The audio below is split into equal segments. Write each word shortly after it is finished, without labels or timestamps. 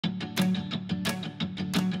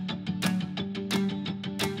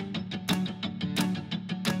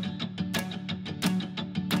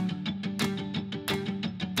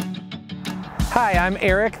Hi, I'm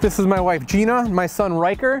Eric. This is my wife Gina, my son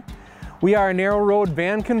Riker. We are Narrow Road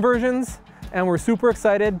Van Conversions, and we're super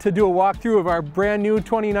excited to do a walkthrough of our brand new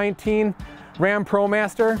 2019 RAM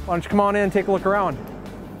ProMaster. Why don't you come on in and take a look around.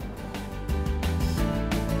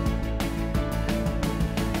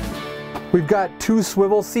 We've got two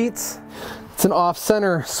swivel seats. It's an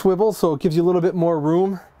off-center swivel, so it gives you a little bit more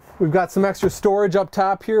room. We've got some extra storage up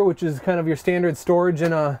top here, which is kind of your standard storage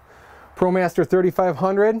in a ProMaster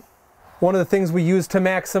 3500. One of the things we used to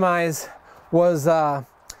maximize was the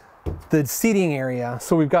seating area.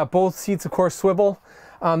 So we've got both seats, of course, swivel.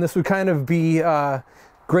 This would kind of be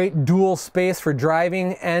great dual space for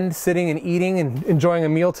driving and sitting and eating and enjoying a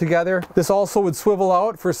meal together. This also would swivel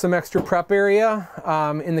out for some extra prep area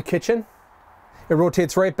in the kitchen. It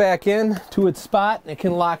rotates right back in to its spot. It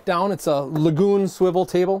can lock down. It's a Lagoon swivel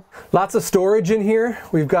table. Lots of storage in here.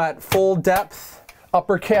 We've got full depth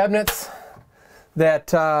upper cabinets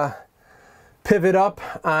that pivot up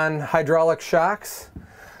on hydraulic shocks.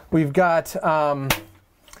 We've got a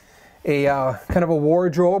kind of a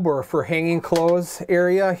wardrobe or for hanging clothes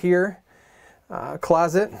area here.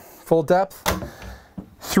 Closet, full depth.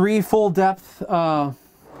 3 full depth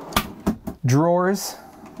drawers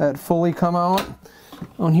that fully come out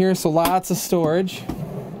on here, so lots of storage.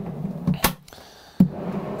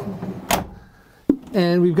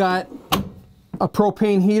 And we've got a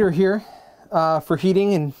propane heater here for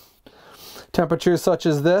heating and temperatures such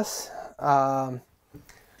as this.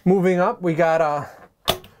 Moving up, we got a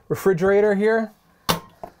refrigerator here.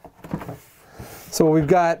 So we've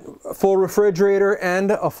got a full refrigerator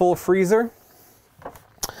and a full freezer.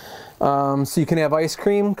 So you can have ice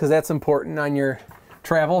cream, because that's important on your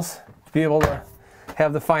travels, to be able to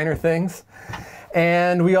have the finer things.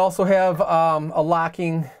 And we also have a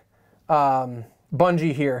locking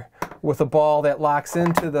bungee here with a ball that locks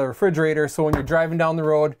into the refrigerator, so when you're driving down the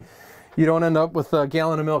road, you don't end up with a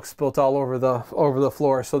gallon of milk spilt all over the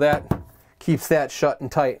floor. So that keeps that shut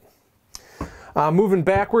and tight. Moving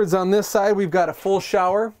backwards on this side, we've got a full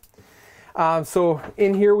shower. So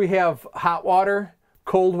in here we have hot water,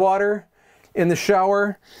 cold water in the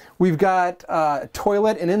shower. We've got a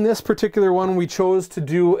toilet, and in this particular one we chose to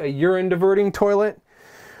do a urine diverting toilet.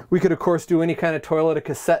 We could of course do any kind of toilet, a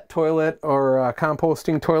cassette toilet or a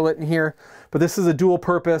composting toilet in here, but this is a dual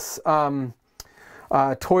purpose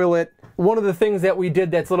toilet. One of the things that we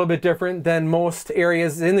did that's a little bit different than most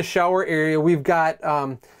areas, in the shower area, we've got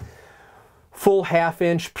full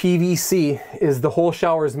 1/2-inch PVC. The whole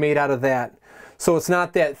shower is made out of that. So it's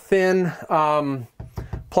not that thin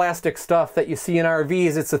plastic stuff that you see in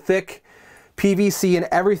RVs. It's a thick PVC, and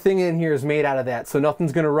everything in here is made out of that. So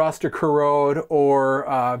nothing's going to rust or corrode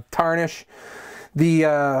or tarnish.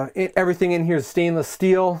 Everything in here is stainless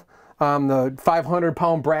steel. The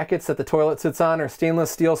 500-pound brackets that the toilet sits on are stainless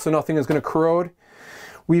steel, so nothing is going to corrode.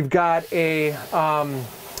 We've got a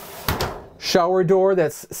shower door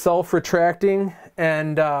that's self-retracting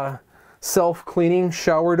and self-cleaning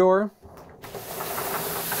shower door.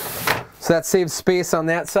 So that saves space on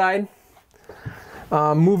that side.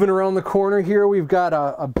 Moving around the corner here, we've got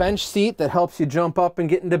a bench seat that helps you jump up and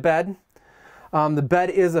get into bed. The bed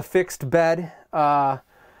is a fixed bed.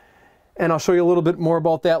 And I'll show you a little bit more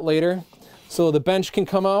about that later. So the bench can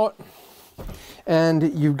come out,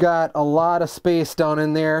 and you've got a lot of space down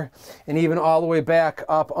in there, and even all the way back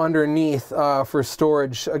up underneath for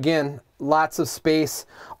storage. Again, lots of space,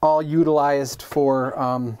 all utilized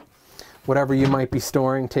for whatever you might be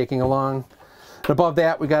storing, taking along. And above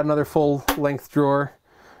that, we got another full-length drawer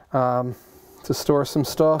to store some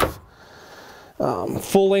stuff.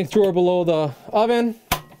 Full-length drawer below the oven.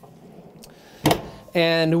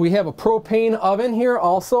 And we have a propane oven here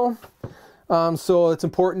also. So it's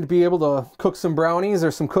important to be able to cook some brownies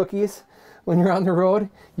or some cookies when you're on the road.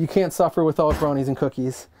 You can't suffer without brownies and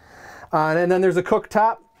cookies. And then there's a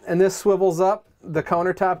cooktop, and this swivels up, the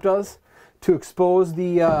countertop does, to expose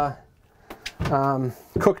the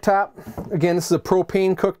cooktop. Again, this is a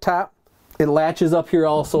propane cooktop. It latches up here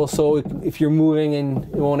also, so if you're moving, and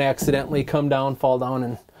it won't accidentally come down, fall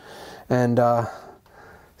down, and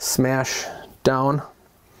smash down.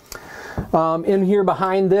 In here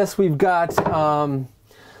behind this, we've got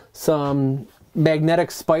some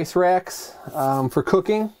magnetic spice racks for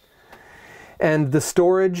cooking, and the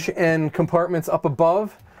storage and compartments up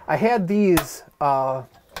above. I had these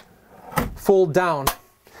fold down.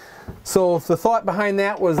 So the thought behind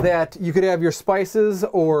that was that you could have your spices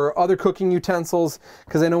or other cooking utensils,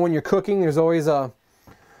 because I know when you're cooking there's always a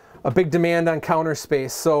big demand on counter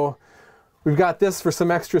space. So we've got this for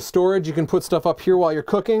some extra storage. You can put stuff up here while you're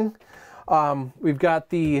cooking. We've got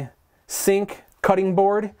the sink cutting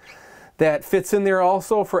board that fits in there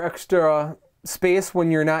also for extra space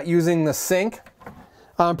when you're not using the sink.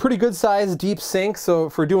 Pretty good size, deep sink, so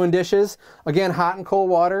for doing dishes. Again, hot and cold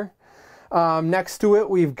water. Next to it,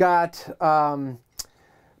 we've got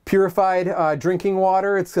purified drinking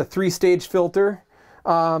water. It's a 3-stage filter.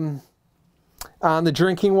 On the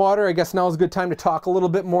drinking water, I guess now is a good time to talk a little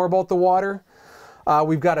bit more about the water.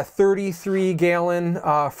 We've got a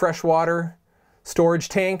 33-gallon freshwater storage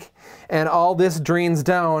tank, and all this drains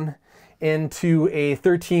down into a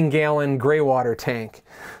 13-gallon gray water tank.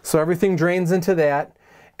 So everything drains into that.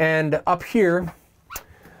 And up here,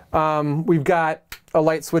 we've got a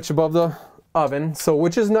light switch above the oven, so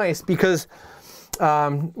which is nice because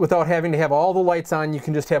without having to have all the lights on, you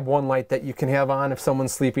can just have one light that you can have on if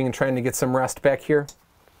someone's sleeping and trying to get some rest back here.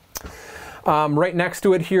 Right next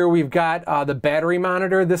to it here, we've got the battery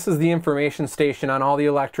monitor. This is the information station on all the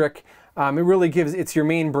electric. It really gives, it's your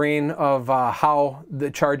main brain of how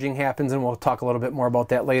the charging happens, and we'll talk a little bit more about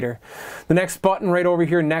that later. The next button right over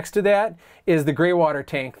here next to that is the gray water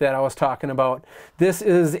tank that I was talking about. This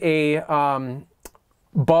is a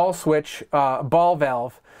ball switch, ball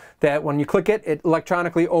valve, that when you click it, it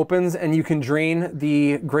electronically opens and you can drain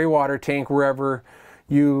the gray water tank wherever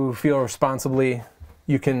you feel responsibly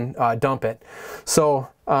you can dump it. So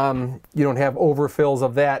you don't have overfills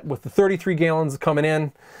of that with the 33 gallons coming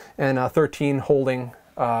in and 13 holding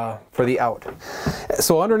for the out.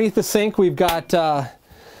 So underneath the sink, we've got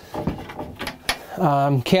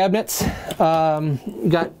cabinets.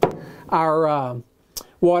 Got our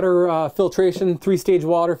water filtration, 3-stage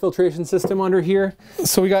water filtration system under here.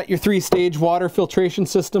 So we got your 3-stage water filtration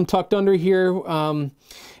system tucked under here,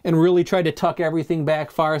 and really tried to tuck everything back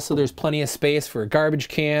far so there's plenty of space for a garbage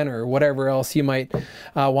can or whatever else you might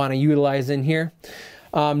want to utilize in here.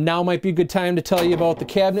 Now might be a good time to tell you about the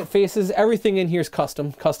cabinet faces. Everything in here is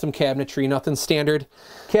custom cabinetry, nothing standard.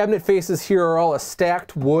 Cabinet faces here are all a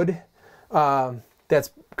stacked wood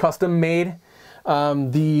that's custom made.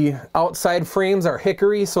 The outside frames are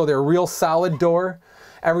hickory, so they're real solid door.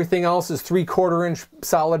 Everything else is 3/4 inch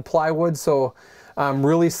solid plywood, so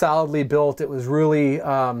really solidly built. It was really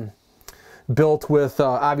built with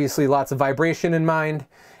obviously lots of vibration in mind,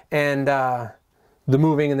 and the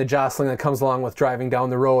moving and the jostling that comes along with driving down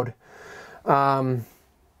the road.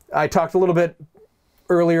 I talked a little bit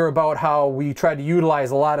earlier about how we tried to utilize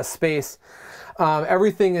a lot of space.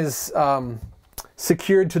 Everything is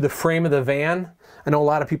secured to the frame of the van. I know a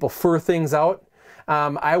lot of people fur things out.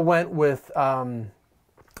 I went with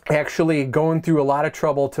actually going through a lot of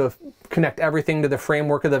trouble to connect everything to the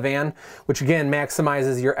framework of the van, which again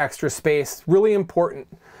maximizes your extra space. Really important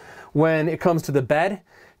when it comes to the bed,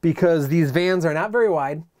 because these vans are not very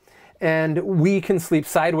wide, and we can sleep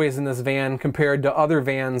sideways in this van compared to other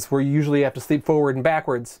vans where you usually have to sleep forward and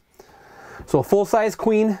backwards. So a full-size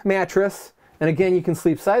queen mattress, and again you can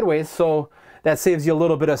sleep sideways, so that saves you a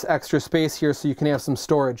little bit of extra space here so you can have some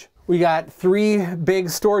storage. We got 3 big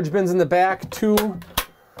storage bins in the back, 2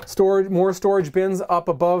 more storage bins up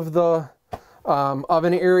above the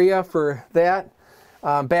oven area for that.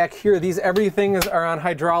 Back here, everything are on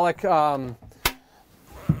hydraulic, and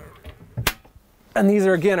these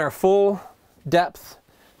are again our full depth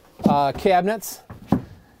cabinets.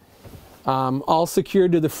 All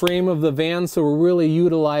secured to the frame of the van, so we're really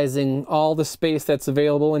utilizing all the space that's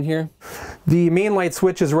available in here. The main light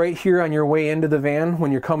switch is right here on your way into the van.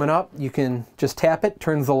 When you're coming up, you can just tap it,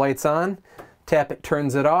 turns the lights on, tap it,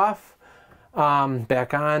 turns it off,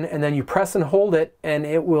 back on, and then you press and hold it and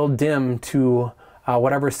it will dim to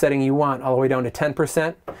whatever setting you want, all the way down to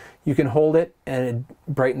 10%. You can hold it and it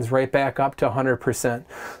brightens right back up to 100%.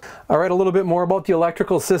 All right, a little bit more about the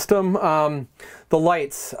electrical system. The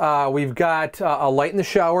lights, we've got a light in the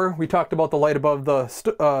shower. We talked about the light above the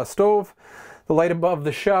stove. The light above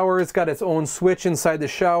the shower, it's got its own switch inside the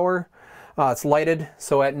shower. It's lighted,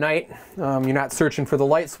 so at night you're not searching for the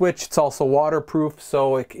light switch. It's also waterproof,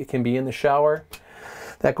 so it can be in the shower.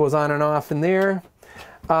 That goes on and off in there.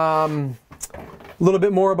 A little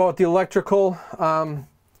bit more about the electrical.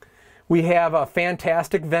 We have a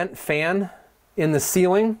fantastic vent fan in the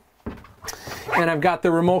ceiling, and I've got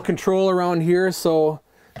the remote control around here, so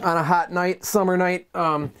on a hot night, summer night,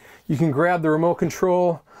 you can grab the remote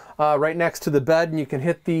control right next to the bed, and you can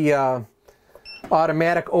hit the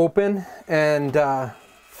automatic open and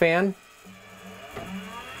fan.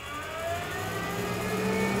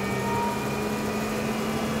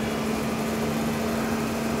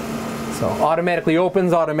 So automatically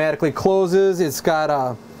opens, automatically closes. It's got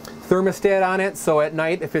a thermostat on it, so at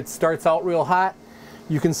night if it starts out real hot,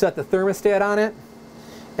 you can set the thermostat on it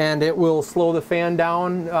and it will slow the fan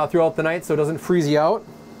down throughout the night so it doesn't freeze you out.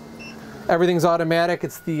 Everything's automatic.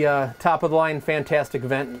 It's the top of the line fantastic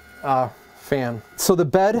vent fan. So the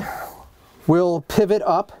bed will pivot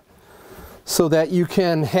up so that you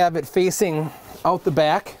can have it facing out the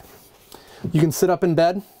back. You can sit up in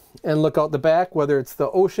bed and look out the back, whether it's the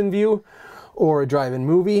ocean view or a drive-in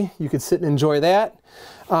movie. You could sit and enjoy that.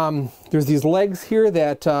 There's these legs here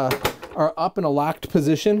that are up in a locked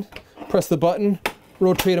position. Press the button,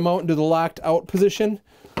 rotate them out into the locked out position.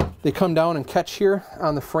 They come down and catch here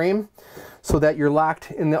on the frame so that you're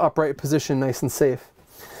locked in the upright position, nice and safe.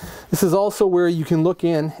 This is also where you can look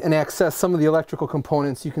in and access some of the electrical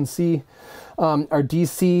components. You can see our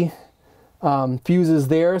DC fuses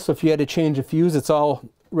there, so if you had to change a fuse, it's all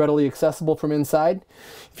readily accessible from inside.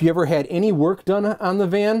 If you ever had any work done on the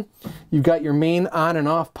van, you've got your main on and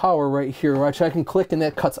off power right here. Watch, I can click and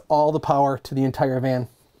that cuts all the power to the entire van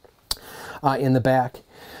in the back.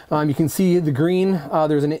 You can see the green,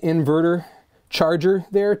 there's an inverter charger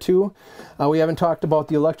there too. We haven't talked about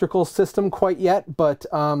the electrical system quite yet, but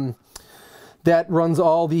that runs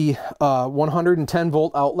all the 110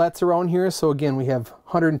 volt outlets around here. So again, we have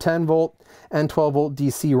 110 volt and 12 volt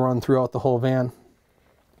DC run throughout the whole van.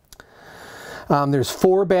 There's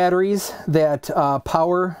 4 batteries that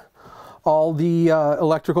power all the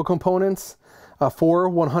electrical components, 4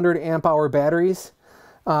 100 amp hour batteries.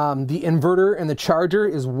 The inverter and the charger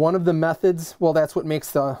is one of the methods. Well, that's what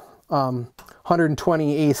makes the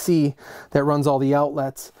 120 AC that runs all the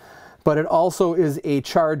outlets, but it also is a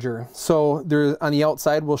charger. So there on the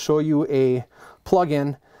outside we'll show you a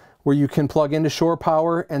plug-in where you can plug into shore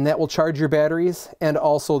power, and that will charge your batteries, and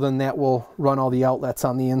also then that will run all the outlets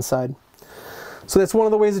on the inside. So that's one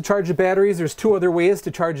of the ways to charge the batteries. There's 2 other ways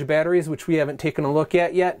to charge the batteries, which we haven't taken a look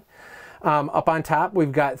at yet. Up on top,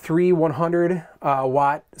 we've got 3 100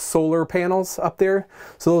 watt solar panels up there.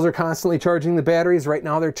 So those are constantly charging the batteries. Right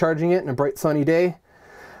now they're charging it in a bright sunny day.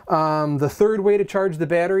 The third way to charge the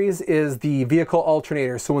batteries is the vehicle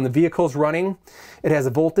alternator. So when the vehicle's running, it has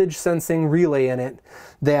a voltage sensing relay in it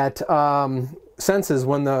that senses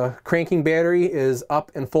when the cranking battery is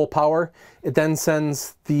up and full power. It then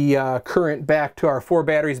sends the current back to our 4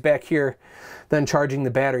 batteries back here, then charging the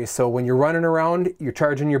batteries. So when you're running around, you're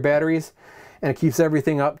charging your batteries, and it keeps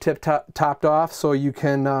everything up topped off so you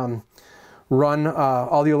can run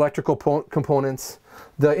all the electrical components.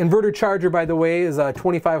 The inverter charger, by the way, is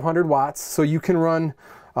 2500 watts, so you can run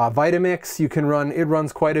Vitamix, it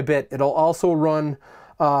runs quite a bit. It'll also run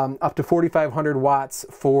up to 4500 watts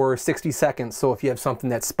for 60 seconds. So if you have something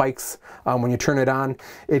that spikes when you turn it on,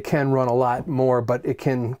 it can run a lot more, but it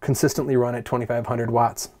can consistently run at 2500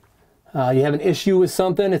 watts. You have an issue with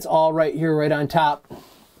something, it's all right here, right on top.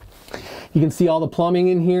 You can see all the plumbing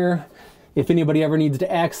in here. If anybody ever needs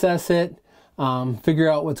to access it, figure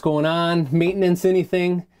out what's going on, maintenance,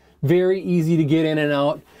 anything, very easy to get in and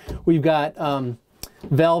out. We've got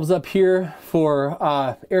valves up here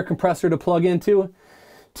for air compressor to plug into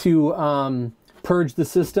to purge the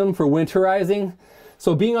system for winterizing.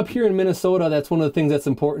 So being up here in Minnesota, that's one of the things that's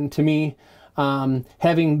important to me.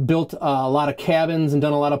 Having built a lot of cabins and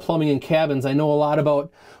done a lot of plumbing in cabins, I know a lot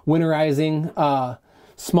about winterizing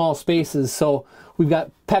small spaces. So we've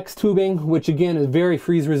got PEX tubing, which again is very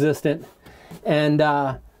freeze resistant and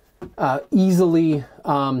easily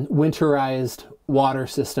winterized water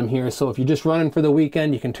system here. So if you're just running for the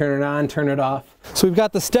weekend, you can turn it on, turn it off. So we've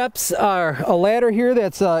got the steps, a ladder here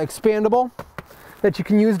that's expandable that you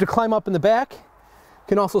can use to climb up in the back. You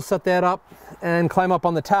can also set that up and climb up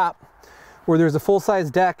on the top where there's a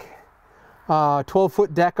full-size deck,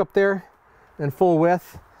 12-foot deck up there and full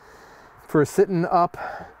width for sitting up,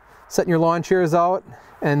 setting your lawn chairs out.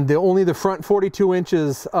 And only the front 42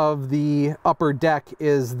 inches of the upper deck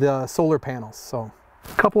is the solar panels. So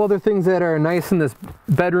a couple other things that are nice in this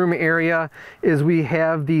bedroom area is we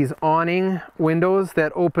have these awning windows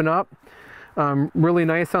that open up. Really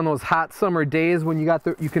nice on those hot summer days when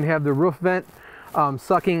you can have the roof vent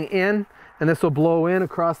sucking in, and this will blow in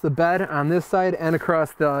across the bed on this side and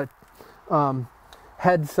across the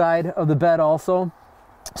head side of the bed also.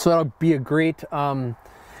 So that'll be a great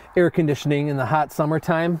air conditioning in the hot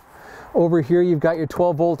summertime. Over here you've got your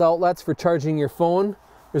 12 volt outlets for charging your phone.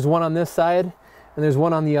 There's one on this side and there's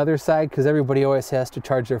one on the other side because everybody always has to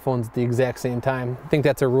charge their phones at the exact same time. I think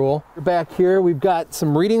that's a rule. Back here we've got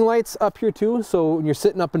some reading lights up here too, so when you're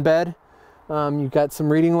sitting up in bed you've got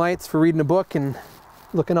some reading lights for reading a book and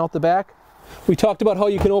looking out the back. We talked about how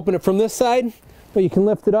you can open it from this side, but you can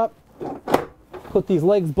lift it up, put these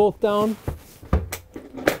legs both down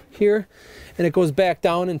here, and it goes back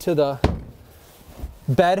down into the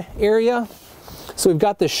bed area. So we've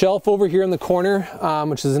got the shelf over here in the corner,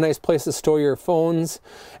 which is a nice place to store your phones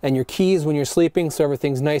and your keys when you're sleeping, so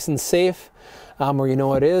everything's nice and safe, where you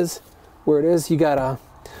know it is. Where it is, you got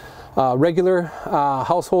regular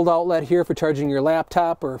household outlet here for charging your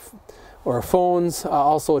laptop or phones.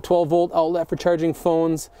 Also a 12-volt outlet for charging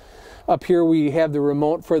phones. Up here we have the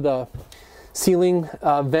remote for the ceiling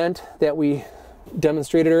vent that we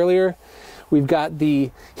demonstrated earlier. We've got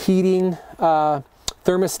the heating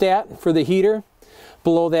thermostat for the heater.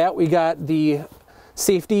 Below that we got the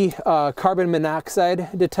safety carbon monoxide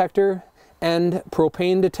detector and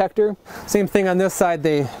propane detector. Same thing on this side.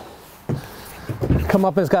 They come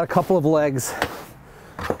up and it's got a couple of legs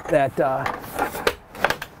that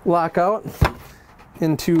lock out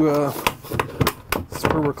into a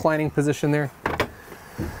sort of reclining position there.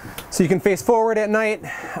 So you can face forward at night.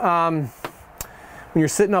 When you're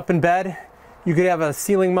sitting up in bed, you could have a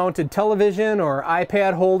ceiling mounted television or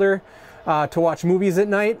iPad holder to watch movies at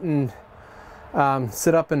night and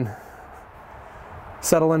sit up and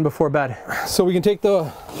settle in before bed. So we can take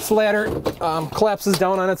this ladder, collapses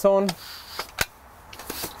down on its own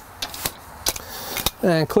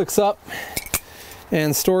and clicks up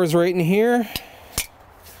and stores right in here.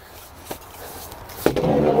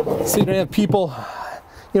 So you don't have people,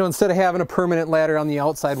 you know, instead of having a permanent ladder on the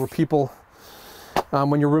outside where people,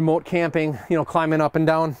 when you're remote camping, you know, climbing up and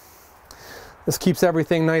down. This keeps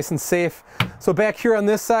everything nice and safe. So back here on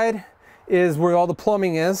this side is where all the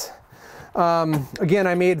plumbing is. Again,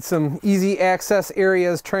 I made some easy access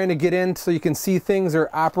areas trying to get in so you can see things or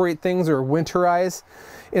operate things or winterize.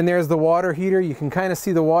 And there's the water heater. You can kind of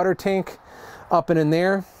see the water tank up and in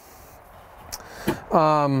there.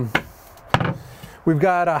 We've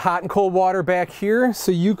got hot and cold water back here.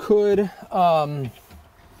 So you could open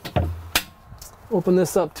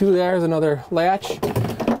this up too. There's another latch.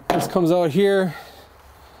 This comes out here.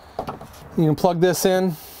 You can plug this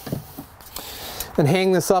in and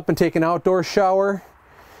hang this up and take an outdoor shower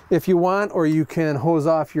if you want, or you can hose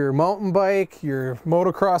off your mountain bike, your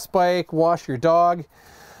motocross bike, wash your dog,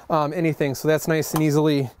 anything. So that's nice and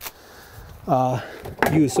easily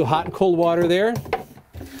used. So hot and cold water there.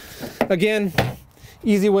 Again,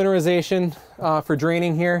 easy winterization for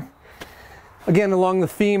draining here. Again, along the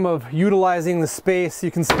theme of utilizing the space,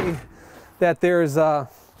 you can see that there's a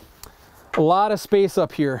lot of space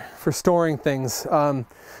up here for storing things.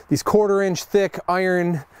 These 1/4-inch thick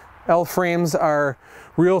iron L-frames are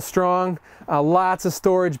real strong. Lots of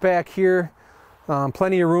storage back here.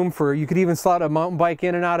 Plenty of room for, you could even slot a mountain bike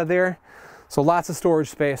in and out of there. So lots of storage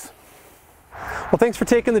space. Well, thanks for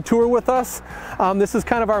taking the tour with us. This is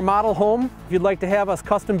kind of our model home. If you'd like to have us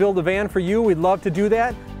custom build a van for you, we'd love to do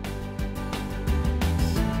that.